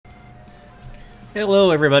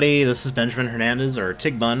Hello everybody, this is Benjamin Hernandez, or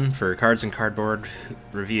Tigbun, for Cards and Cardboard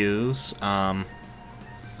Reviews. Well,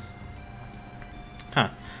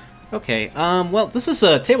 this is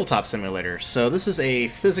a tabletop simulator, so this is a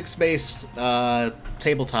physics-based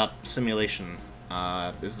tabletop simulation,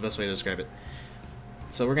 is the best way to describe it.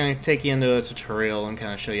 So we're going to take you into a tutorial and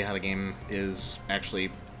kind of show you how the game is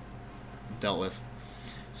actually dealt with.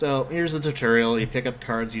 So here's the tutorial. You pick up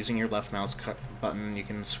cards using your left mouse button. You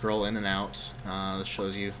can scroll in and out. This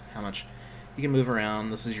shows you how much you can move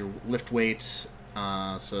around. This is your lift weight,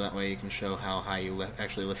 so that way you can show how high you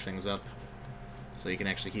actually lift things up. So you can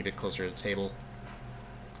actually keep it closer to the table.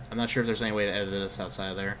 I'm not sure if there's any way to edit this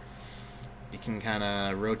outside of there. You can kind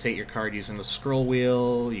of rotate your card using the scroll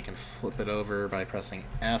wheel. You can flip it over by pressing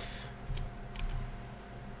F.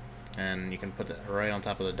 And you can put it right on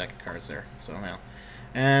top of the deck of cards there. So now.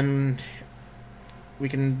 And we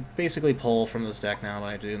can basically pull from this deck now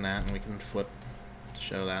by doing that, and we can flip to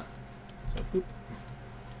show that. So, boop.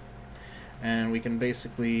 And we can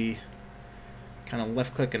basically kind of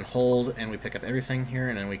left click and hold, and we pick up everything here,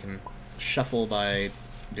 and then we can shuffle by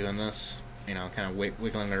doing this, you know, kind of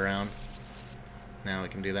wiggling it around. Now we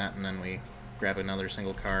can do that, and then we grab another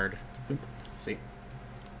single card. Boop. See?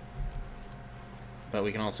 But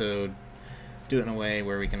we can also do it in a way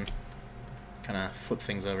where we can kind of flip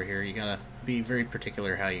things over here. You gotta be very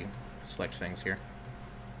particular how you select things here.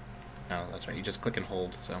 Oh, that's right. You just click and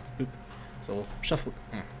hold. So, boop. So we'll shuffle.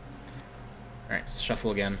 Alright,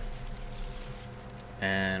 shuffle again.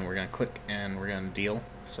 And we're gonna click and we're gonna deal.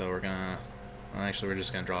 So we're gonna. Well, actually, we're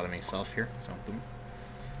just gonna draw to myself here. So, boom.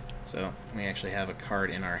 So we actually have a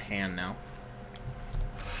card in our hand now,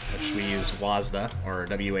 which we use WASD or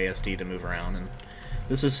WASD to move around. And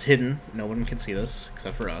this is hidden. No one can see this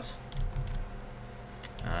except for us.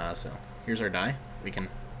 So here's our die. We can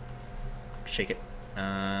shake it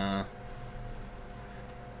and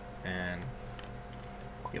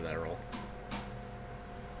give that a roll.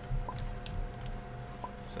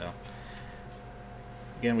 So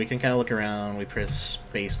again, we can kind of look around. We press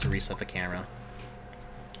space to reset the camera.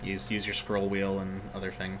 Use your scroll wheel and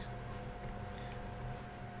other things.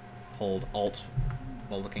 Hold Alt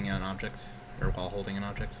while looking at an object, or while holding an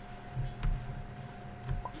object.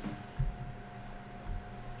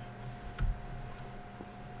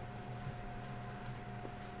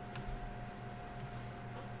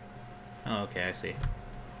 Oh, okay, I see.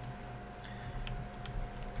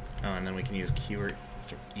 Oh, and then we can use Q or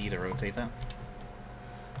E to rotate that.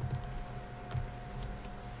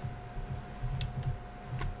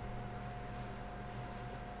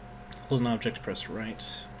 Hold an object, press right.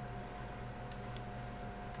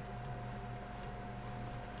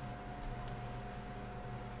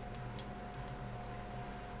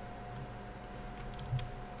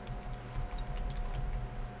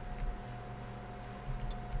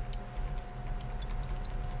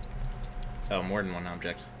 Oh, more than one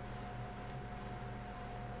object.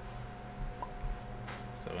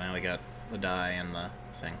 So now we got the die and the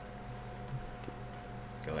thing.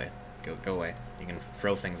 Go away. Go away. You can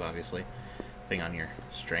throw things, obviously, depending on your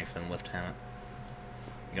strength and lift hammer.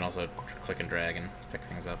 You can also click and drag and pick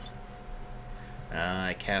things up.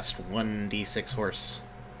 I cast 1d6 horse.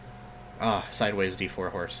 Ah, sideways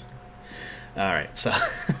d4 horse. Alright, so...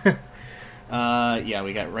 yeah,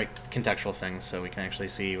 we got right contextual things, so we can actually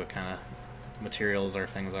see what kind of materials our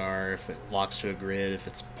things are, if it locks to a grid, if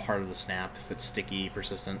it's part of the snap, if it's sticky,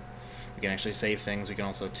 persistent. We can actually save things. We can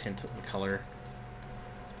also tint the color.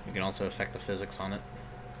 We can also affect the physics on it.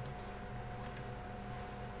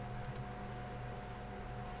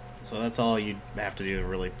 So that's all you have to do to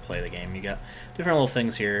really play the game. You got different little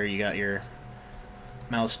things here. You got your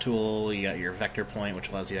mouse tool, you got your vector point, which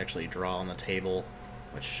allows you to actually draw on the table,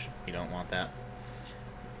 which you don't want that.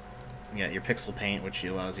 You got your pixel paint, which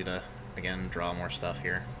allows you to, again, draw more stuff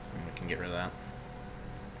here, and we can get rid of that.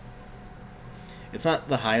 It's not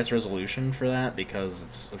the highest resolution for that because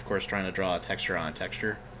it's, of course, trying to draw a texture on a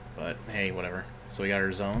texture, but hey, whatever. So we got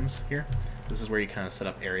our zones here. This is where you kind of set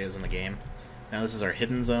up areas in the game. Now this is our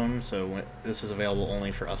hidden zone, so this is available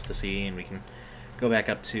only for us to see, and we can go back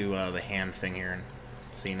up to the hand thing here and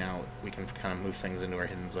see now we can kind of move things into our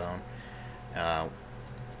hidden zone.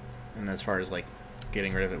 And as far as like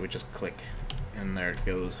getting rid of it, we just click and there it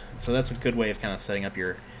goes. So that's a good way of kind of setting up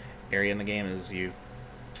your area in the game, is you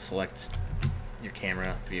select your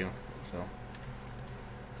camera view. So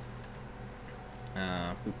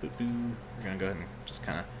boop, boop, boop. We're gonna go ahead and just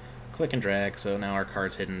kind of click and drag, so now our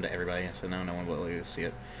card's hidden to everybody, so now no one will be able to see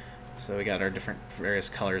it. So we got our different various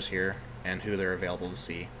colors here and who they're available to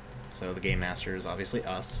see. So the game master is obviously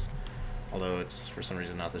us, although it's for some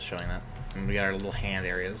reason not just showing that. And we got our little hand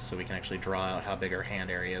areas, so we can actually draw out how big our hand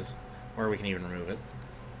area is, or we can even remove it.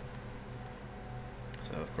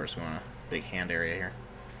 So of course we want a big hand area here.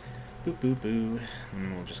 Boop, boop, boop.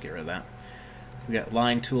 And we'll just get rid of that. We got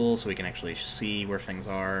line tools, so we can actually see where things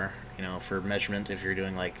are. You know, for measurement, if you're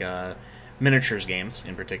doing like miniatures games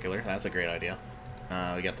in particular, that's a great idea.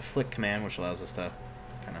 We got the flick command, which allows us to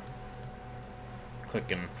kind of click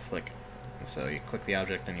and flick. And so you click the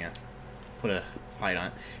object and you put a height on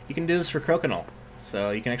it. You can do this for Crokinole, so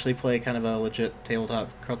you can actually play kind of a legit tabletop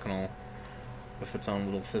Crokinole with its own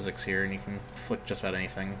little physics here, and you can flick just about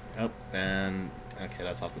anything. Oh, and okay,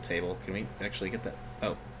 that's off the table. Can we actually get that?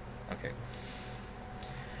 Oh, okay.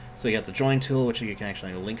 So you got the join tool, which you can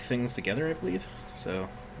actually link things together, I believe. So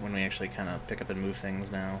when we actually kind of pick up and move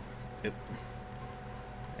things now, yep.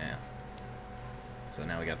 Yeah. So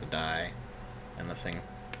now we got the die and the thing.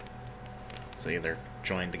 So they're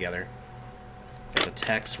joined together. Got the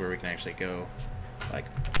text where we can actually go like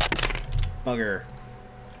bugger,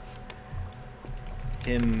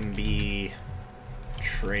 him be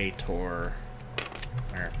traitor,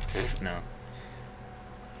 or no,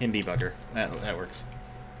 him be bugger. That works.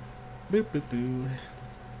 Boop boop boo.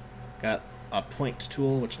 Got a point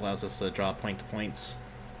tool, which allows us to draw point to points,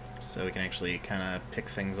 so we can actually kind of pick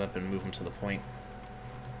things up and move them to the point.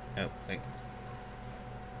 Oh wait.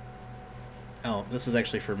 Oh, this is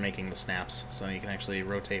actually for making the snaps, so you can actually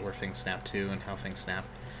rotate where things snap to and how things snap.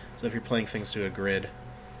 So if you're playing things to a grid,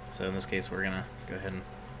 so in this case we're gonna go ahead and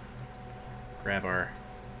grab our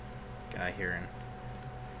guy here, and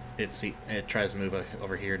it tries to move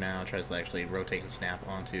over here now. It tries to actually rotate and snap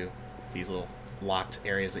onto these little locked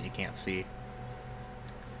areas that you can't see.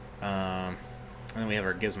 And then we have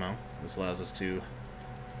our gizmo. This allows us to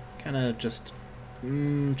kind of just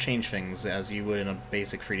change things as you would in a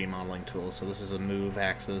basic 3D modeling tool. So this is a move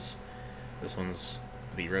axis. This one's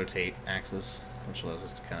the rotate axis, which allows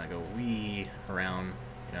us to kind of go wee around,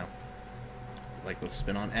 you know, like with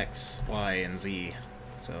spin on X, Y, and Z.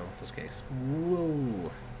 So in this case,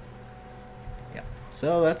 whoa. Yeah.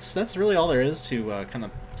 So that's really all there is to kind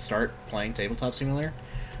of start playing Tabletop Simulator.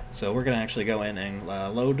 So we're gonna actually go in and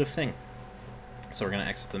load the thing. So we're gonna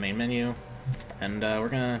exit the main menu, and we're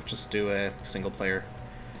gonna just do a single player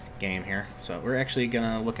game here. So we're actually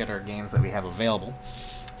gonna look at our games that we have available.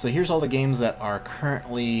 So here's all the games that are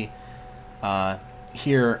currently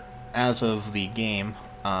here as of the game.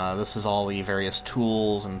 This is all the various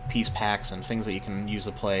tools and piece packs and things that you can use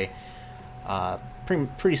to play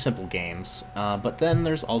pretty simple games. But then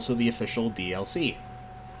there's also the official DLC.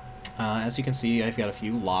 As you can see, I've got a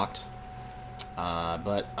few locked,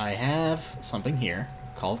 but I have something here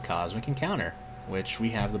called Cosmic Encounter, which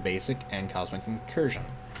we have the basic and Cosmic Incursion.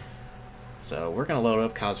 So we're going to load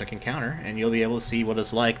up Cosmic Encounter, and you'll be able to see what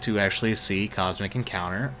it's like to actually see Cosmic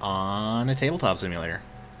Encounter on a tabletop simulator.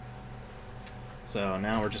 So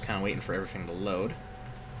now we're just kind of waiting for everything to load.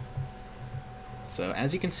 So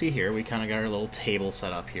as you can see here, we kind of got our little table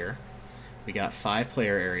set up here. We got 5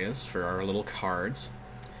 player areas for our little cards.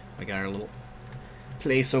 We got our little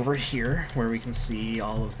place over here where we can see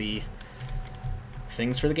all of the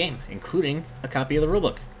things for the game, including a copy of the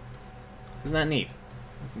rulebook. Isn't that neat?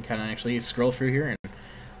 You can kind of actually scroll through here and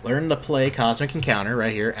learn to play Cosmic Encounter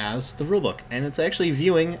right here as the rulebook. And it's actually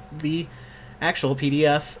viewing the actual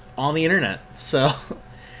PDF on the internet. So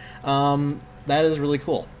that is really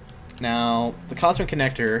cool. Now, the Cosmic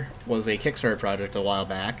Connector was a Kickstarter project a while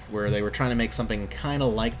back where they were trying to make something kind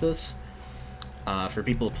of like this for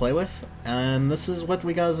people to play with, and this is what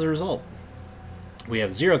we got as a result. We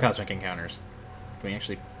have 0 Cosmic Encounters. Can we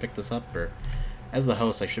actually pick this up? Or as the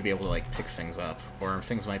host, I should be able to like pick things up, or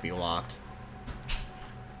things might be locked.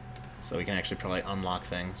 So we can actually probably unlock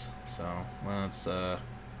things. So let's let's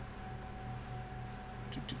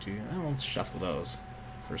shuffle those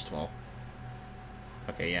first of all.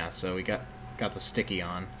 Okay, yeah. So we got the sticky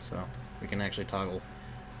on, so we can actually toggle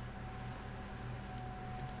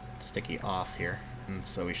sticky off here, and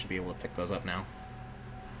so we should be able to pick those up now.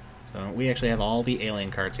 So we actually have all the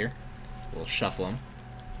alien cards here. We'll shuffle them.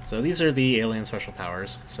 So these are the alien special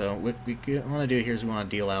powers. So what we want to do here is we want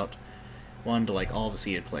to deal out one to like all the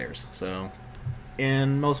seeded players. So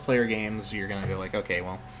in most player games, you're gonna go like, okay,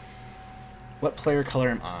 well, what player color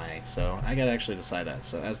am I? So I gotta actually decide that.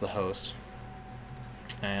 So as the host,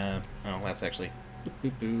 oh, that's actually boop,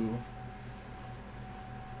 boop, boo.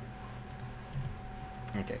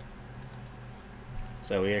 Okay.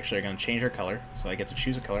 So we actually are going to change our color. So I get to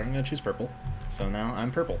choose a color. I'm going to choose purple. So now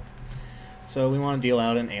I'm purple. So we want to deal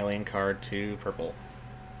out an alien card to purple.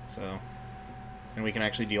 So, and we can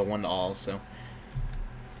actually deal 1 to all. So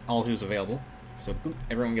all who's available. So boop,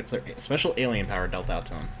 everyone gets their special alien power dealt out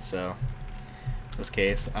to them. So this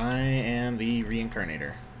case, I am the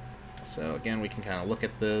Reincarnator. So again, we can kind of look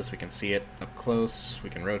at this, we can see it up close, we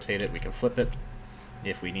can rotate it, we can flip it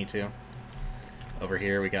if we need to. Over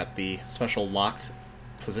here we got the special locked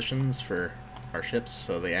positions for our ships,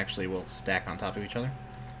 so they actually will stack on top of each other.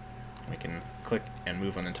 We can click and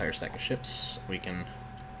move an entire stack of ships. We can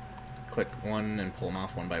click one and pull them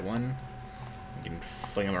off one by one. We can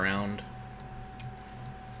fling them around,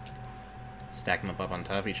 stack them up on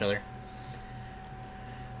top of each other.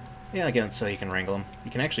 Yeah, again, so you can wrangle them.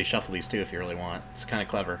 You can actually shuffle these too if you really want. It's kind of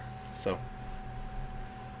clever. So,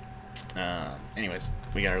 anyways,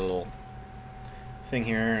 we got our little thing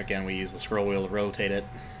here. Again, we use the scroll wheel to rotate it.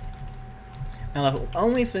 Now, the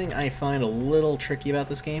only thing I find a little tricky about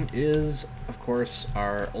this game is, of course,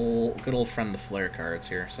 our good old friend, the flare cards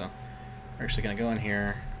here. So, we're actually going to go in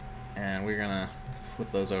here, and we're going to flip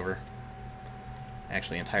those over.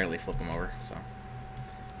 Actually, entirely flip them over, so.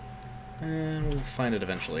 And we'll find it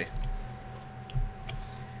eventually.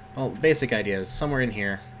 Well, the basic idea is somewhere in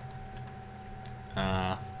here.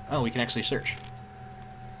 Oh, we can actually search.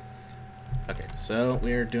 Okay, so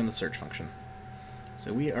we're doing the search function.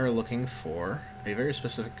 So we are looking for a very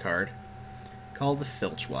specific card called the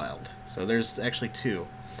Filch Wild. So there's actually two.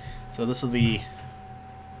 So this is the...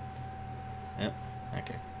 Yep,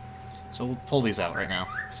 okay. So we'll pull these out right now.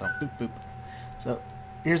 So, boop, boop. So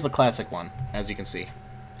here's the classic one, as you can see.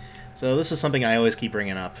 So this is something I always keep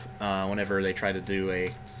bringing up whenever they try to do a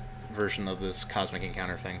version of this cosmic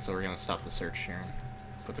encounter thing. So we're going to stop the search here and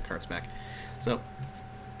put the cards back. So,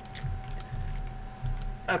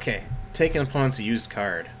 okay, take an opponent's used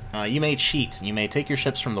card. You may cheat. You may take your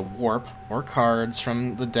ships from the warp or cards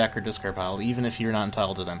from the deck or discard pile, even if you're not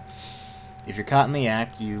entitled to them. If you're caught in the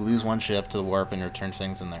act, you lose one ship to the warp and return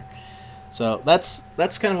things in there. So that's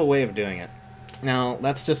kind of a way of doing it. Now,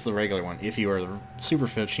 that's just the regular one. If you are the Super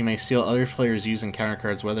Filch, you may steal other players' use encounter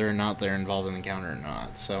cards whether or not they're involved in the encounter or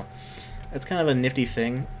not. So, it's kind of a nifty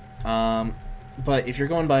thing. But if you're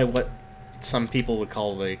going by what some people would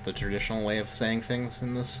call the traditional way of saying things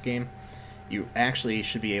in this game, you actually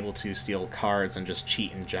should be able to steal cards and just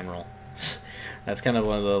cheat in general. That's kind of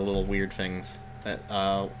one of the little weird things that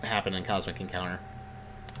happen in Cosmic Encounter.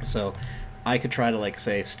 So, I could try to, like,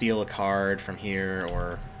 say, steal a card from here,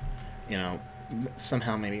 or, you know,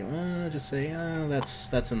 somehow maybe just say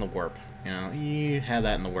that's in the warp. You know, you had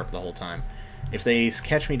that in the warp the whole time. If they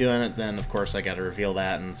catch me doing it, then of course I got to reveal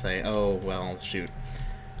that and say, oh well, shoot,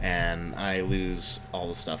 and I lose all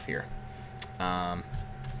the stuff here.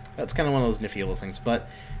 That's kind of one of those nifty little things. But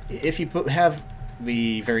if you have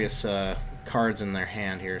the various cards in their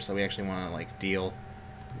hand here, so we actually want to like deal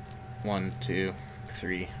 1, 2,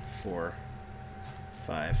 3, 4,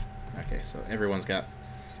 5. Okay, so everyone's got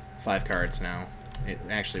 5 cards now.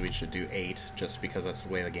 Actually, we should do 8, just because that's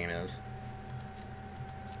the way the game is.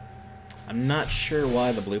 I'm not sure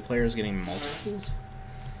why the blue player is getting multiples,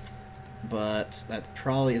 but that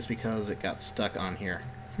probably is because it got stuck on here.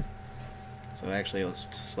 So actually, let's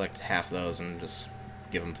select half those and just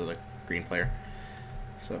give them to the green player.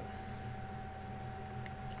 So,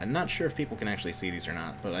 I'm not sure if people can actually see these or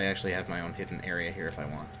not, but I actually have my own hidden area here if I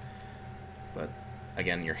want. But,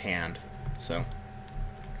 again, your hand, so...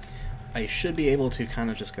 I should be able to kind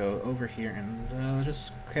of just go over here and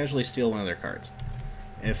just casually steal one of their cards.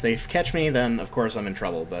 If they catch me, then of course I'm in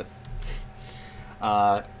trouble, but...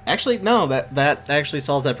 actually, no, that actually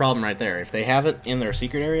solves that problem right there. If they have it in their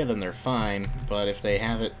secret area, then they're fine, but if they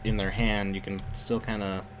have it in their hand, you can still kind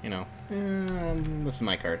of, you know, this is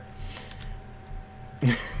my card.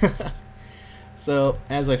 So,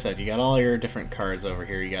 as I said, you got all your different cards over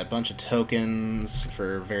here. You got a bunch of tokens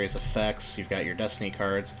for various effects. You've got your Destiny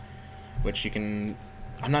cards, which you can...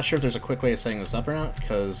 I'm not sure if there's a quick way of setting this up or not,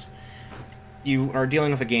 because you are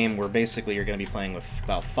dealing with a game where basically you're going to be playing with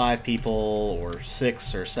about 5 people, or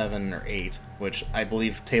 6, or 7, or 8, which I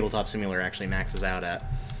believe Tabletop Simulator actually maxes out at.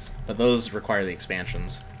 But those require the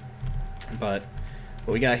expansions. But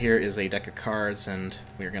what we got here is a deck of cards, and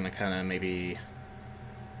we're going to kind of maybe...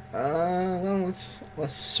 well,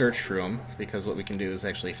 let's search through them, because what we can do is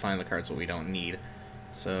actually find the cards that we don't need.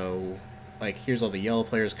 So... like, here's all the yellow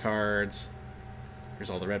players' cards, here's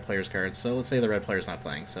all the red players' cards, so let's say the red player's not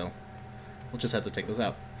playing, so we'll just have to take those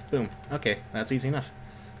out. Boom. Okay, that's easy enough.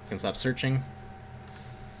 We can stop searching.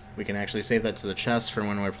 We can actually save that to the chest for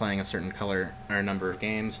when we're playing a certain color or number of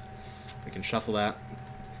games. We can shuffle that,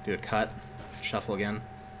 do a cut, shuffle again,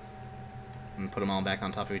 and put them all back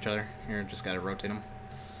on top of each other. Here, just gotta rotate them.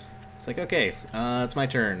 It's like, okay, it's my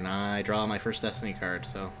turn. I draw my first Destiny card,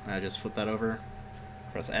 so I just flip that over.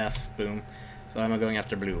 Press F, boom. So I'm going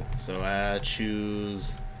after blue. So I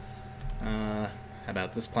choose, how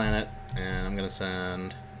about this planet? and I'm gonna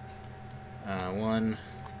send 1,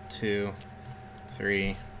 2,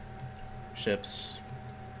 3 ships.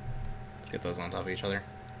 Let's get those on top of each other.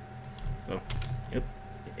 So, yep.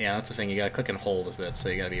 Yeah, that's the thing. You gotta click and hold a bit, so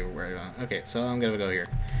you gotta be aware of it. Okay, so I'm gonna go here.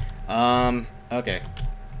 Okay.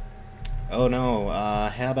 Oh no,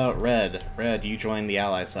 how about red? Red, you join the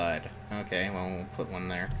ally side. Okay, well, we'll put one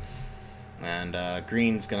there. And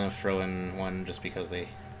green's gonna throw in one just because they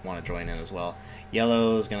want to join in as well.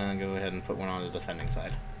 Yellow's gonna go ahead and put one on the defending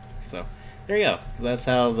side. So, there you go. That's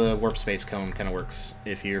how the warp space cone kind of works,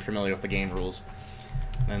 if you're familiar with the game rules.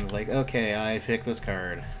 Then it's like, okay, I picked this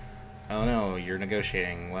card. Oh no, you're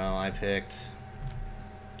negotiating. Well, I picked...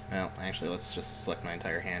 Well, actually, let's just select my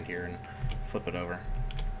entire hand here and flip it over.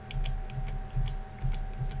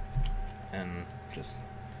 And just...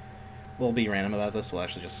 We'll be random about this. We'll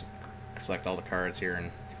actually just select all the cards here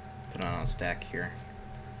and put it on a stack here.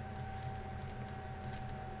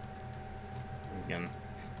 Again,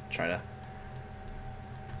 try to...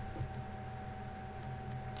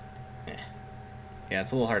 Yeah,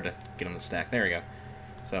 it's a little hard to get them to stack. There we go.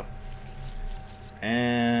 So...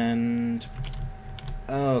 And...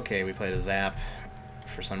 Okay, we played a zap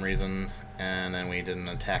for some reason, and then we did an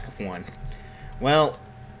attack of 1. Well,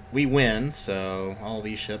 we win, so all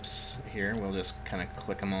these ships here, we'll just kind of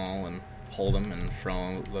click them all and hold them and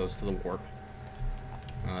throw those to the warp,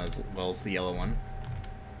 as well as the yellow one.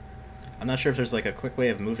 I'm not sure if there's like a quick way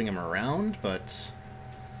of moving them around, but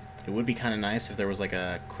it would be kind of nice if there was like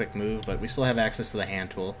a quick move, but we still have access to the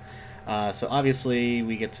hand tool. So obviously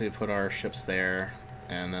we get to put our ships there,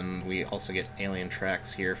 and then we also get alien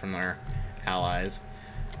tracks here from our allies.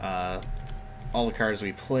 All the cards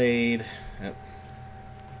we played... Yep.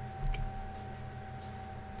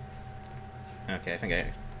 Okay, I think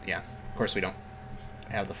yeah, of course we don't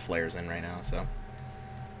have the flares in right now, so...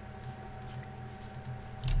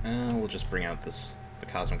 we'll just bring out the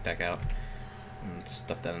Cosmic deck out and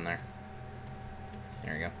stuff that in there.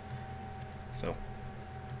 There we go. So...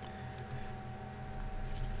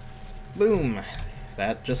 Boom!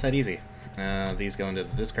 Just that easy. These go into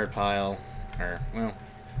the discard pile, or, well,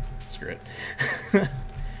 screw it.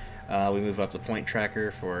 We move up the point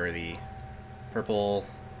tracker for the purple,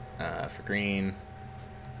 for green,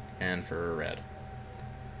 and for red.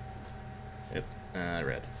 Yep,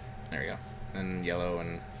 red. There we go. And yellow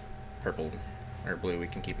and purple, or blue we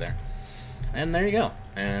can keep there. And there you go.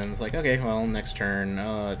 And it's like, okay, well, next turn,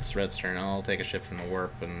 oh, it's red's turn. I'll take a ship from the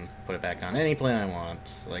warp and put it back on any plane I want,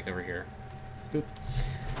 like over here. Boop.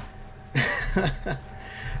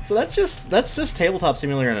 So that's just Tabletop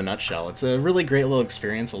Simulator in a nutshell. It's a really great little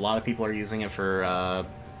experience. A lot of people are using it for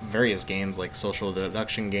various games like social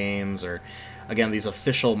deduction games, or again these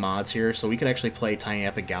official mods here. So we could actually play Tiny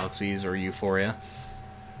Epic Galaxies or Euphoria.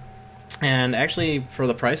 And actually, for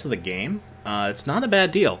the price of the game, it's not a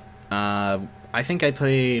bad deal. I think I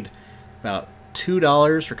paid about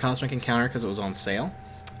 $2 for Cosmic Encounter because it was on sale.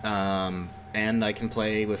 And I can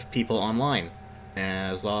play with people online,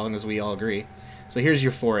 as long as we all agree. So here's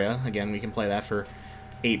Euphoria. Again, we can play that for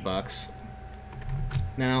 $8.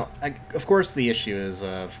 Now, of course, the issue is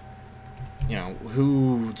of, you know,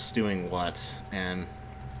 who's doing what, and,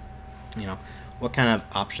 you know, what kind of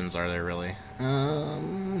options are there really.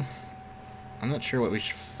 I'm not sure what we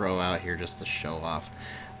should throw out here just to show off.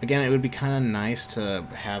 Again, it would be kind of nice to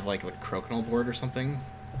have like a crokinole board or something.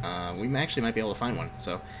 We actually might be able to find one.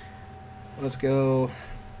 So let's go.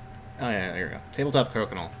 Oh yeah, there we go. Tabletop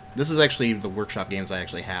Crokinole. This is actually the workshop games I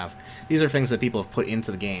actually have. These are things that people have put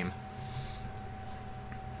into the game.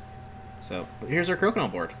 So here's our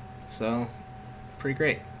crokinole board. So pretty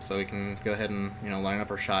great. So we can go ahead and, you know, line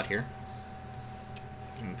up our shot here.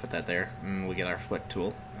 And put that there, and we get our flick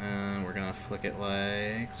tool, and we're gonna flick it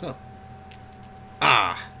like so.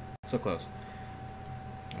 Ah, so close.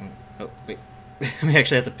 Oh wait, we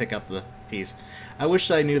actually have to pick up the piece. I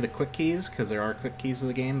wish I knew the quick keys, because there are quick keys to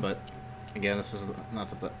the game, but again, this is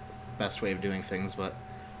not the best way of doing things. But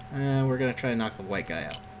we're gonna try to knock the white guy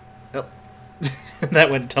out. Oh,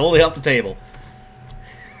 that went totally off the table.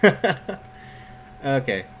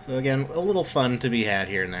 Okay, so again, a little fun to be had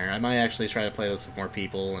here and there. I might actually try to play this with more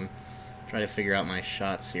people and try to figure out my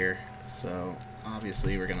shots here. So,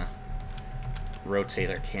 obviously, we're gonna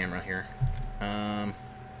rotate our camera here.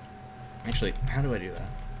 Actually, how do I do that?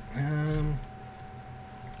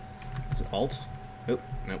 Is it Alt? Oh,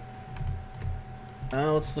 nope.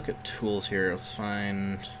 Let's look at tools here. Let's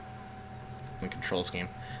find the control scheme.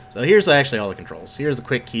 So here's actually all the controls. Here's the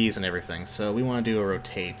quick keys and everything. So we want to do a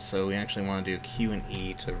rotate. So we actually want to do Q and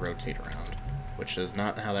E to rotate around, which is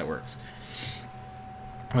not how that works.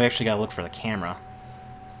 We actually got to look for the camera.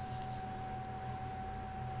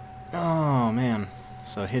 Oh man.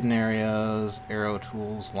 So hidden areas, arrow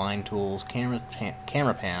tools, line tools, camera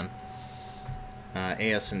pan,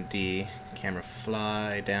 AS and D, camera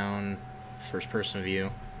fly, down, first person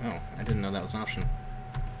view. Oh, I didn't know that was an option.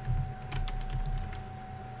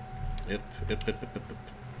 Yep.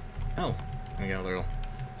 Oh, we got a little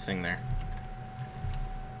thing there.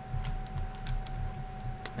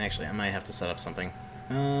 Actually, I might have to set up something.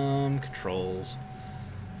 Controls.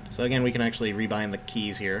 So again, we can actually rebind the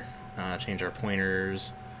keys here, change our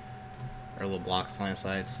pointers, our little blocks line of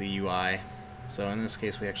sight, see UI. So in this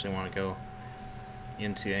case, we actually want to go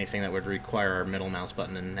into anything that would require our middle mouse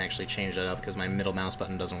button and actually change that up because my middle mouse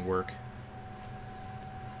button doesn't work.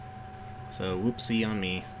 So whoopsie on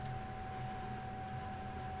me.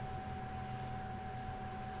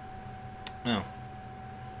 Oh.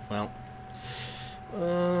 Well.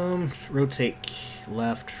 Rotate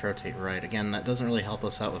left, rotate right. Again, that doesn't really help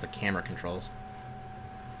us out with the camera controls.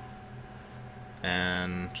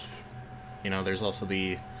 And, you know, there's also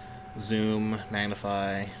the zoom,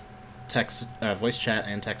 magnify, text, voice chat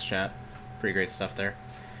and text chat. Pretty great stuff there.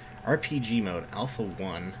 RPG mode, Alpha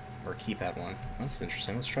 1, or Keypad 1. That's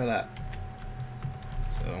interesting. Let's try that.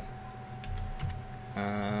 So,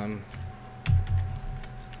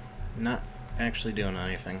 not actually doing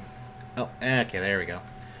anything. Oh, okay, there we go.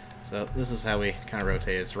 So this is how we kind of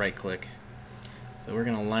rotate. It's right click. So we're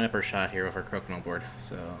going to line up our shot here with our crokinole board.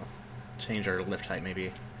 So change our lift height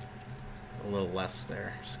maybe a little less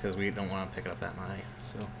there, just because we don't want to pick it up that high.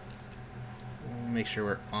 So we'll make sure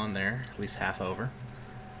we're on there, at least half over.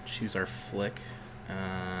 Choose our flick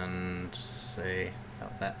and say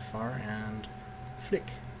about that far and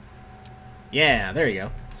flick. Yeah, there you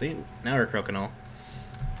go. See, now we're crokinole.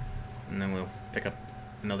 And then we'll pick up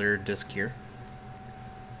another disc here.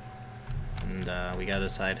 And we gotta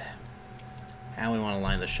decide how we want to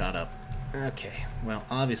line the shot up. Okay, well,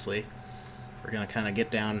 obviously, we're gonna kind of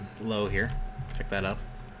get down low here. Pick that up.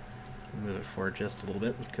 Move it forward just a little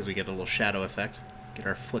bit because we get a little shadow effect. Get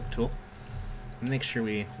our flick tool. Make sure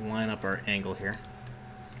we line up our angle here.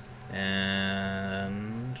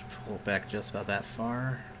 And pull it back just about that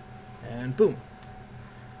far. And boom.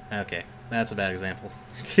 Okay, that's a bad example.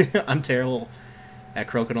 I'm terrible at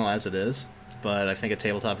crokinole as it is, but I think a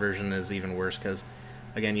tabletop version is even worse because,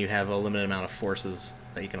 again, you have a limited amount of forces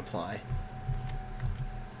that you can apply.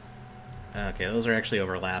 Okay, those are actually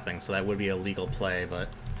overlapping, so that would be a legal play, but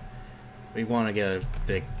we want to get a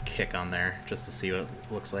big kick on there just to see what it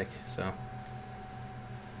looks like, so.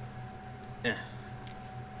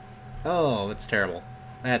 Oh, that's terrible.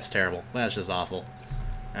 That's terrible. That's just awful.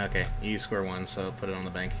 Okay, you square one, so put it on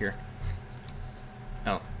the bank here.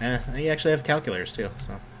 Oh, you actually have calculators too,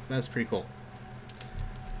 so that's pretty cool.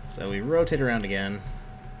 So we rotate around again.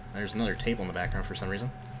 There's another table in the background for some reason.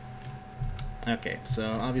 Okay, so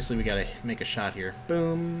obviously we gotta make a shot here.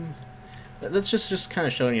 Boom! That's just kind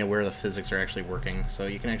of showing you where the physics are actually working. So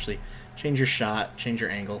you can actually change your shot, change your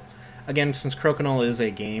angle. Again, since crokinole is a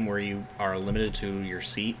game where you are limited to your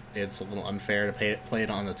seat, it's a little unfair to play it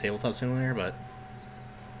on the tabletop simulator, but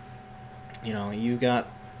you know, you got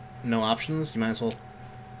no options, you might as well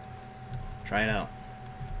try it out.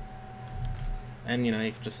 And, you know,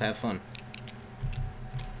 you can just have fun.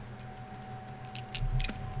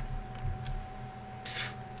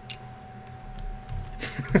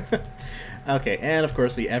 Okay, and of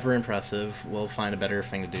course the ever-impressive will find a better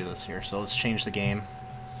thing to do this here. So let's change the game.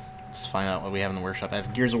 Let's find out what we have in the workshop. I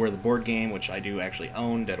have Gears of War, the board game, which I do actually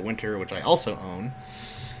own. Dead of Winter, which I also own.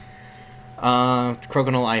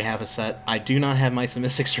 Crokinole, I have a set. I do not have Mice and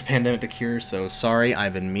Mystics or Pandemic to Cure, so sorry,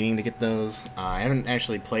 I've been meaning to get those. I haven't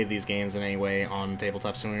actually played these games in any way on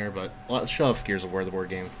Tabletop Simulator, but let's show off Gears of War, the board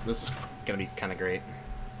game. This is going to be kind of great.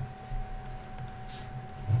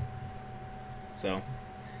 So,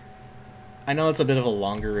 I know it's a bit of a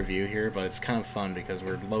longer review here, but it's kind of fun because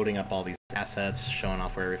we're loading up all these assets, showing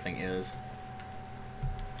off where everything is.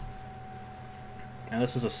 Now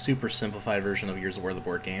this is a super simplified version of Gears of War, the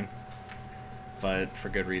board game, but for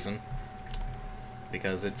good reason,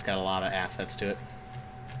 because it's got a lot of assets to it.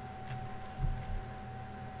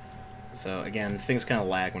 So again, things kind of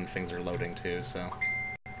lag when things are loading too, so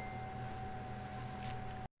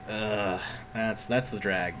that's the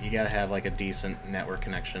drag. You gotta have like a decent network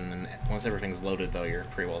connection, and once everything's loaded though, you're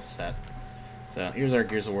pretty well set. So here's our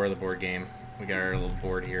Gears of War, the board game. We got our little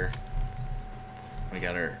board here. We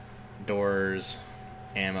got our doors,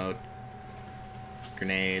 ammo,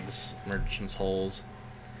 grenades, merchant's holes,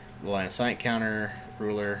 the line of sight counter,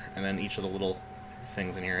 ruler, and then each of the little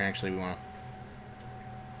things in here. Actually, we want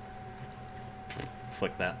to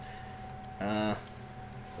flick that. So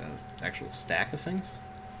it's an actual stack of things?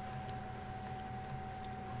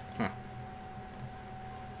 Huh.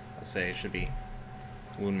 Let's say it should be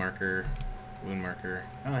wound marker, wound marker.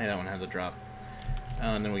 Oh, hey, that one had the drop.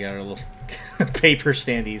 Oh, and then we got our little paper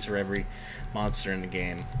standees for every monster in the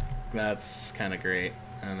game. That's kind of great.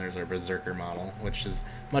 And there's our Berserker model, which is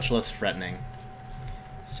much less threatening.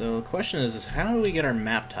 So the question is how do we get our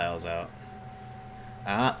map tiles out?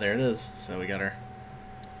 Ah, there it is. So we got our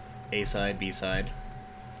A side, B side.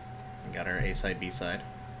 We got our A side, B side.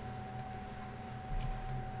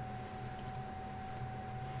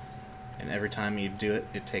 And every time you do it,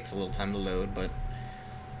 it takes a little time to load, but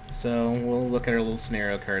so we'll look at our little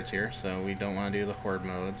scenario cards here. So we don't want to do the horde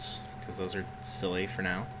modes because those are silly for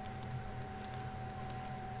now.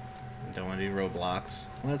 We don't want to do roadblocks.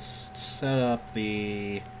 Let's set up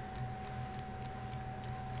the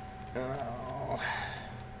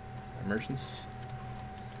emergence.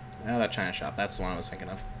 Oh, that China shop. That's the one I was thinking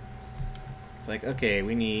of. It's like, okay,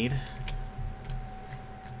 we need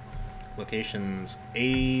locations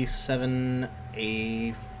A7,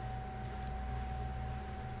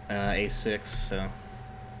 A6, so,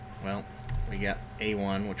 well, we got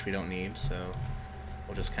A1, which we don't need, so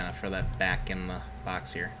we'll just kind of throw that back in the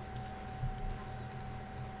box here.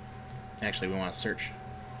 Actually, we want to search,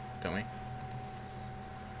 don't we?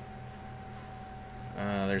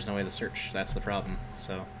 There's no way to search. That's the problem.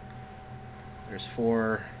 So there's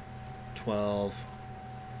 4, 12,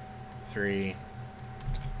 3.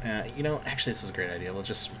 You know, actually, this is a great idea. Let's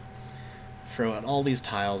just throw out all these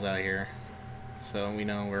tiles out here so we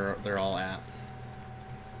know where they're all at.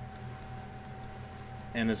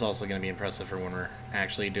 And it's also going to be impressive for when we're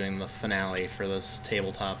actually doing the finale for this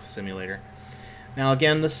tabletop simulator. Now,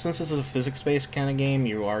 again, since this is a physics-based kind of game,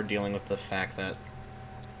 you are dealing with the fact that,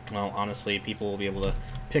 well, honestly, people will be able to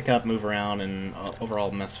pick up, move around, and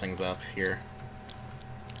overall mess things up here.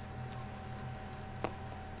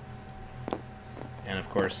 And of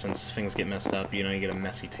course, since things get messed up, you know, you get a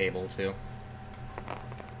messy table too.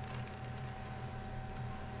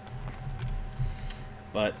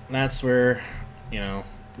 But that's where, you know,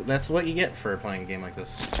 that's what you get for playing a game like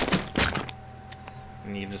this.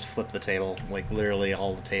 And you just flip the table, like literally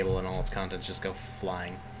all the table and all its contents just go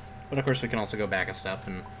flying. But of course we can also go back a step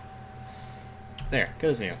and there, good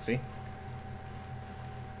as new, see?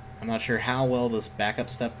 I'm not sure how well this backup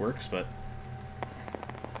step works, but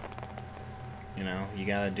you know, you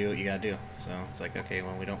gotta do what you gotta do. So it's like, okay,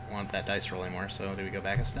 well, we don't want that dice roll anymore, so do we go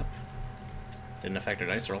back a step? Didn't affect our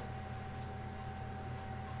dice roll.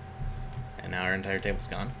 And now our entire table's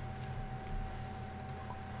gone.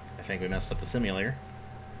 I think we messed up the simulator.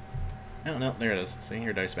 Oh, no, there it is. See,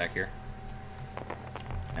 your dice back here.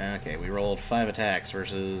 Okay, we rolled 5 attacks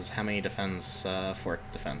versus how many defense? 4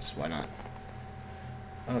 defense. Why not?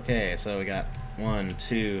 Okay, so we got 1,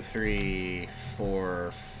 2, 3,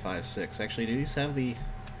 4, 5, 6. Actually, do these have the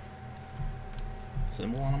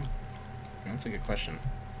symbol on them? That's a good question.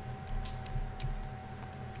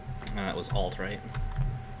 That was Alt, right?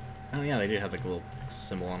 Oh yeah, they do have the little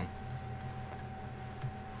symbol on them.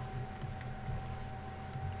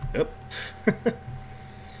 Oop.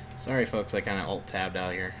 Sorry folks, I kind of alt-tabbed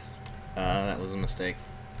out here. That was a mistake.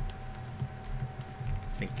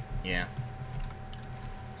 I think, yeah.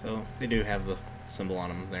 So, they do have the symbol on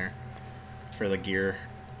them there. For the gear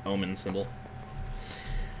omen symbol.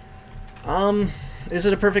 Is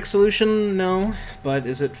it a perfect solution? No. But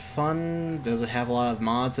is it fun? Does it have a lot of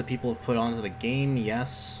mods that people have put onto the game?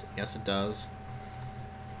 Yes. Yes, it does.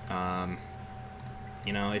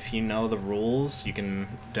 You know, if you know the rules, you can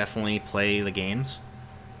definitely play the games.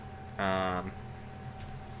 Oh,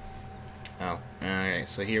 alright,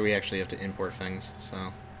 so here we actually have to import things,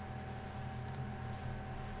 so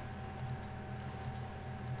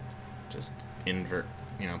just invert,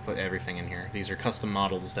 you know, put everything in here. These are custom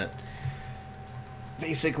models that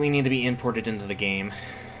basically need to be imported into the game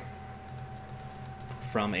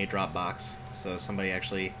from a Dropbox. So somebody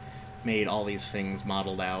actually made all these things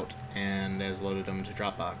modeled out and has loaded them to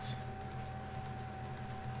Dropbox.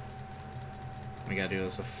 We gotta do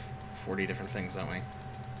this with 40 different things, don't we?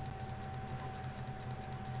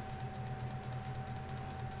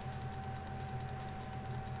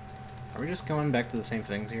 Are we just going back to the same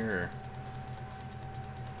things here, or?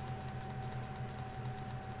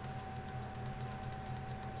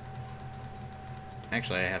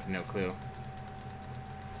 Actually, I have no clue.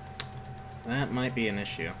 That might be an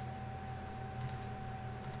issue.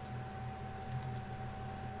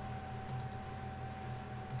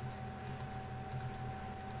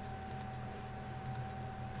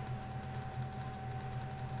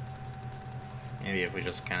 Maybe if we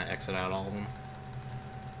just kind of exit out all of them.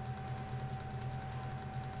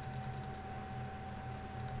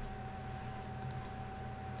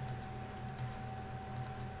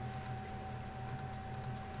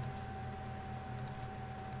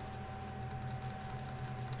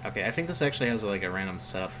 Okay, I think this actually has like a random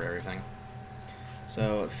setup for everything.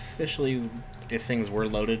 So officially, if things were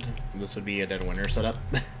loaded, this would be a dead winner setup.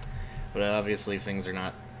 But obviously things are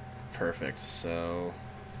not perfect, so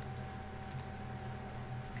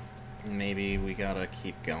maybe we gotta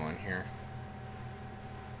keep going here.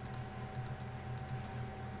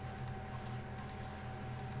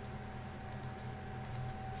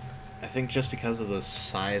 I think just because of the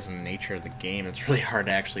size and nature of the game, it's really hard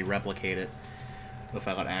to actually replicate it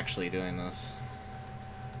without actually doing this.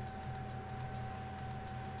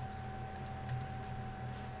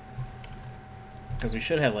 Because we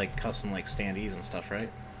should have like custom like standees and stuff, right?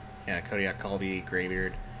 Yeah, Kodiak, Colby,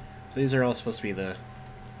 Greybeard. So these are all supposed to be the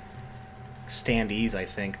standees, I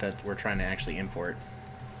think, that we're trying to actually import.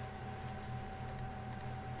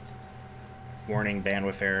 Warning,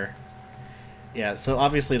 bandwidth error. Yeah, so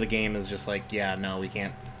obviously the game is just like, yeah, no, we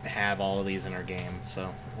can't have all of these in our game,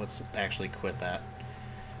 so let's actually quit that.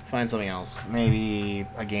 Find something else. Maybe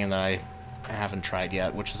a game that I haven't tried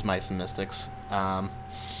yet, which is Mice and Mystics.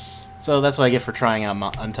 So that's what I get for trying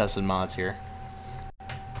out untested mods here.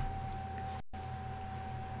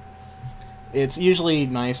 It's usually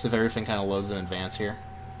nice if everything kind of loads in advance here.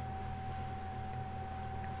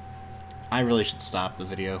 I really should stop the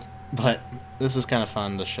video, but this is kind of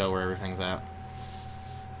fun to show where everything's at.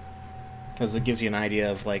 Because it gives you an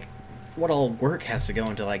idea of like what all work has to go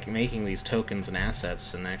into like making these tokens and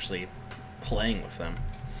assets and actually playing with them.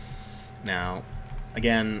 Now,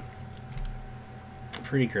 again,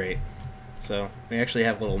 pretty great. So we actually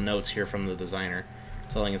have little notes here from the designer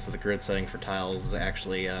telling us that the grid setting for tiles is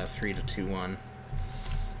actually 3:2:1.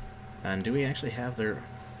 And do we actually have their...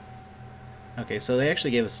 Okay, so they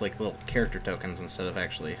actually gave us like little character tokens instead of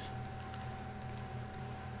actually...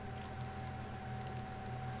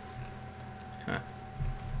 Huh.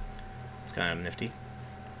 It's kind of nifty.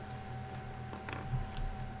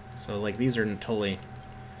 So like these are totally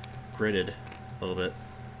gridded a little bit.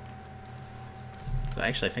 So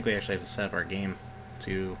actually, I think we actually have to set up our game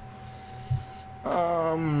to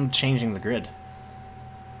changing the grid.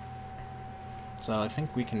 So I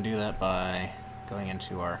think we can do that by going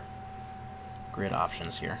into our grid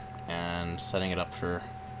options here and setting it up for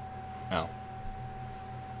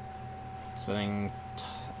setting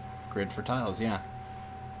grid for tiles. Yeah.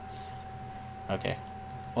 Okay.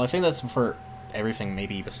 Well, I think that's for everything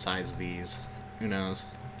maybe besides these. Who knows?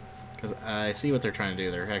 Because I see what they're trying to do.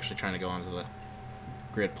 They're actually trying to go onto the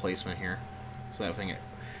grid placement here, so that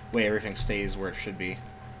way everything stays where it should be.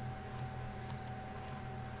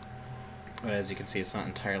 But as you can see, it's not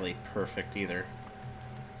entirely perfect either.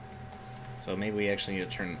 So maybe we actually need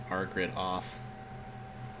to turn our grid off.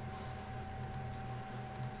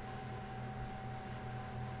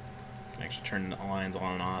 You can actually turn the lines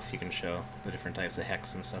on and off. You can show the different types of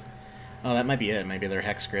hex and stuff. Oh, that might be it. Maybe they're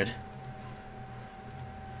hex grid.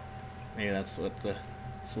 Maybe that's what the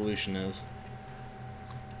solution is.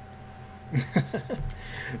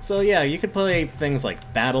 So yeah, you could play things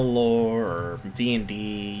like Battle Lore or D&D.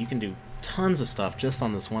 You can do tons of stuff just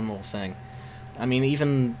on this one little thing. I mean,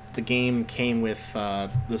 even the game came with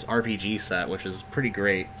this RPG set, which is pretty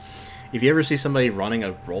great. If you ever see somebody running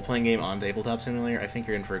a role-playing game on Tabletop Simulator, I think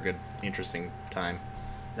you're in for a good, interesting time.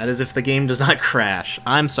 That is if the game does not crash.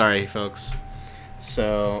 I'm sorry, folks.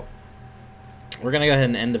 So, we're going to go ahead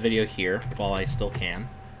and end the video here while I still can.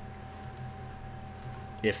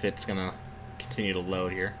 If it's going to continue to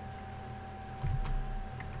load here.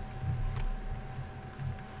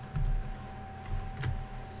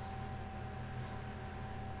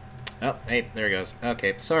 Oh, hey, there it goes.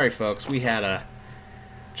 Okay, sorry folks, we had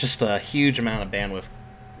just a huge amount of bandwidth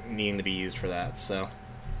needing to be used for that, so...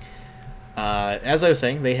 as I was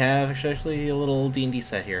saying, they have actually a little D&D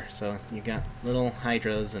set here, so you got little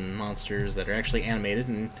hydras and monsters that are actually animated,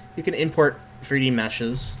 and you can import 3D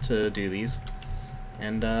meshes to do these.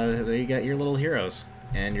 And there you got your little heroes,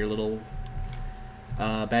 and your little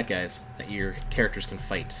bad guys that your characters can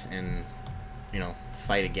fight and, you know,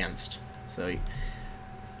 fight against. So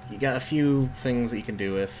you got a few things that you can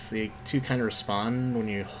do with. The two kind of respond when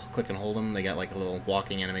you click and hold them. They got like a little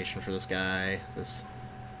walking animation for this guy. This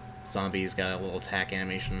zombie's got a little attack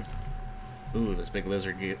animation. Ooh, this big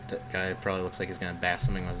lizard guy probably looks like he's going to bash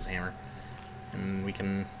something with his hammer. And we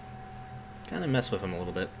can kind of mess with him a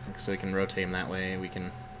little bit. So we can rotate him that way. We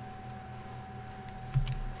can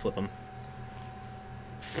flip him.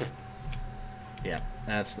 Yeah,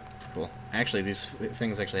 that's cool. Actually, these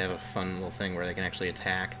things actually have a fun little thing where they can actually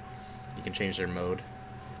attack. You can change their mode.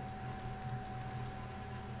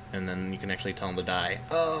 And then you can actually tell him to die.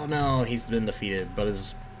 Oh no, he's been defeated, but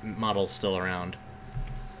his model's still around.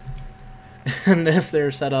 And if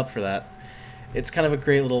they're set up for that, it's kind of a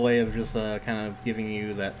great little way of just kind of giving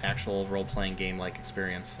you that actual role-playing game-like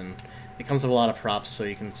experience, and it comes with a lot of props, so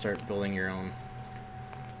you can start building your own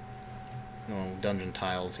dungeon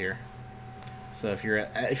tiles here. So if you're a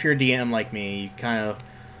DM like me, you kind of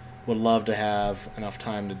would love to have enough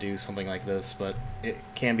time to do something like this, but it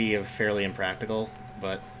can be fairly impractical,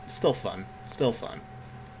 but still fun. Still fun.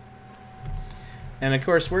 And of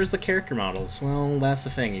course, where's the character models? Well, that's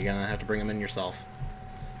the thing. You're gonna have to bring them in yourself.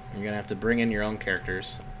 You're gonna have to bring in your own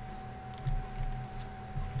characters.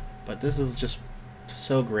 But this is just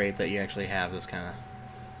so great that you actually have this kind of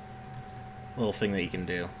little thing that you can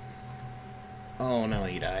do. Oh no,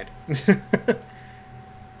 he died.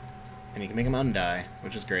 And you can make him undie,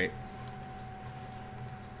 which is great.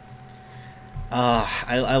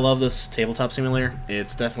 I love this tabletop simulator.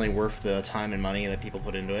 It's definitely worth the time and money that people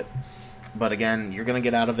put into it. But again, you're going to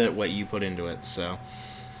get out of it what you put into it. So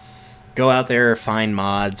go out there, find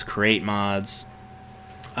mods, create mods.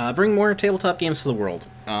 Bring more tabletop games to the world.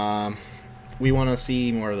 We want to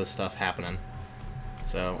see more of this stuff happening.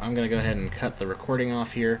 So I'm going to go ahead and cut the recording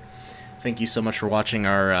off here. Thank you so much for watching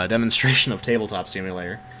our demonstration of Tabletop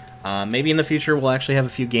Simulator. Maybe in the future we'll actually have a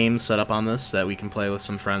few games set up on this that we can play with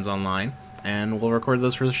some friends online, and we'll record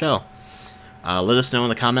those for the show. Let us know in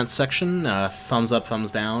the comments section, thumbs up,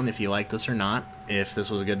 thumbs down, if you like this or not, if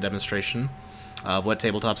this was a good demonstration of what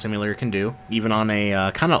Tabletop Simulator can do. Even on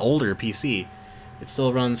a kind of older PC, it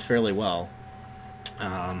still runs fairly well.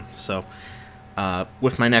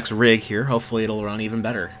 With my next rig here, hopefully it'll run even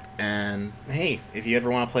better. And hey, if you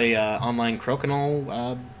ever want to play online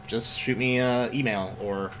Crokinole, just shoot me an email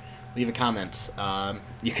or leave a comment.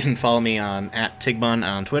 You can follow me on @Tigbun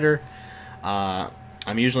on Twitter.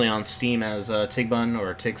 I'm usually on Steam as Tigbun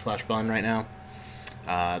or Tig/Bun right now.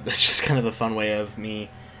 That's just kind of a fun way of me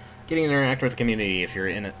getting to interact with the community if you're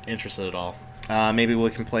interested at all. Maybe we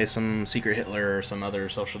can play some Secret Hitler or some other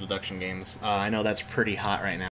social deduction games. I know that's pretty hot right now.